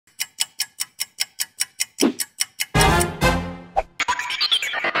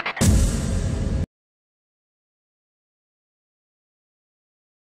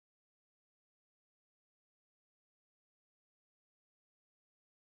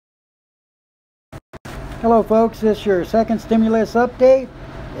Hello folks, this is your second stimulus update,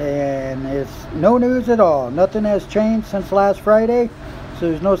 and it's no news at all. Nothing has changed since last Friday, so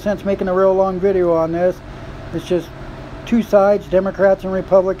there's no sense making a real long video on this. It's just two sides, Democrats and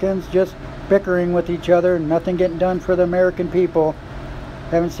Republicans, just bickering with each other, nothing getting done for the American people.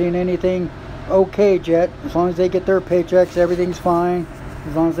 Haven't seen anything okayed yet. As long as they get their paychecks, everything's fine.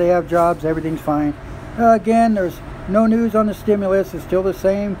 As long as they have jobs, everything's fine. Again, there's no news on the stimulus. It's still the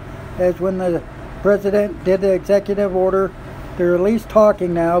same as when the President did the executive order. They're at least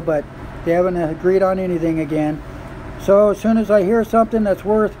talking now, but they haven't agreed on anything again. So as soon as I hear something that's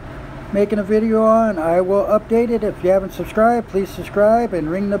worth making a video on, I will update it. If you haven't subscribed, please subscribe and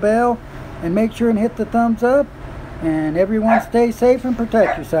ring the bell and make sure and hit the thumbs up. And everyone stay safe and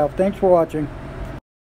protect yourself. Thanks for watching.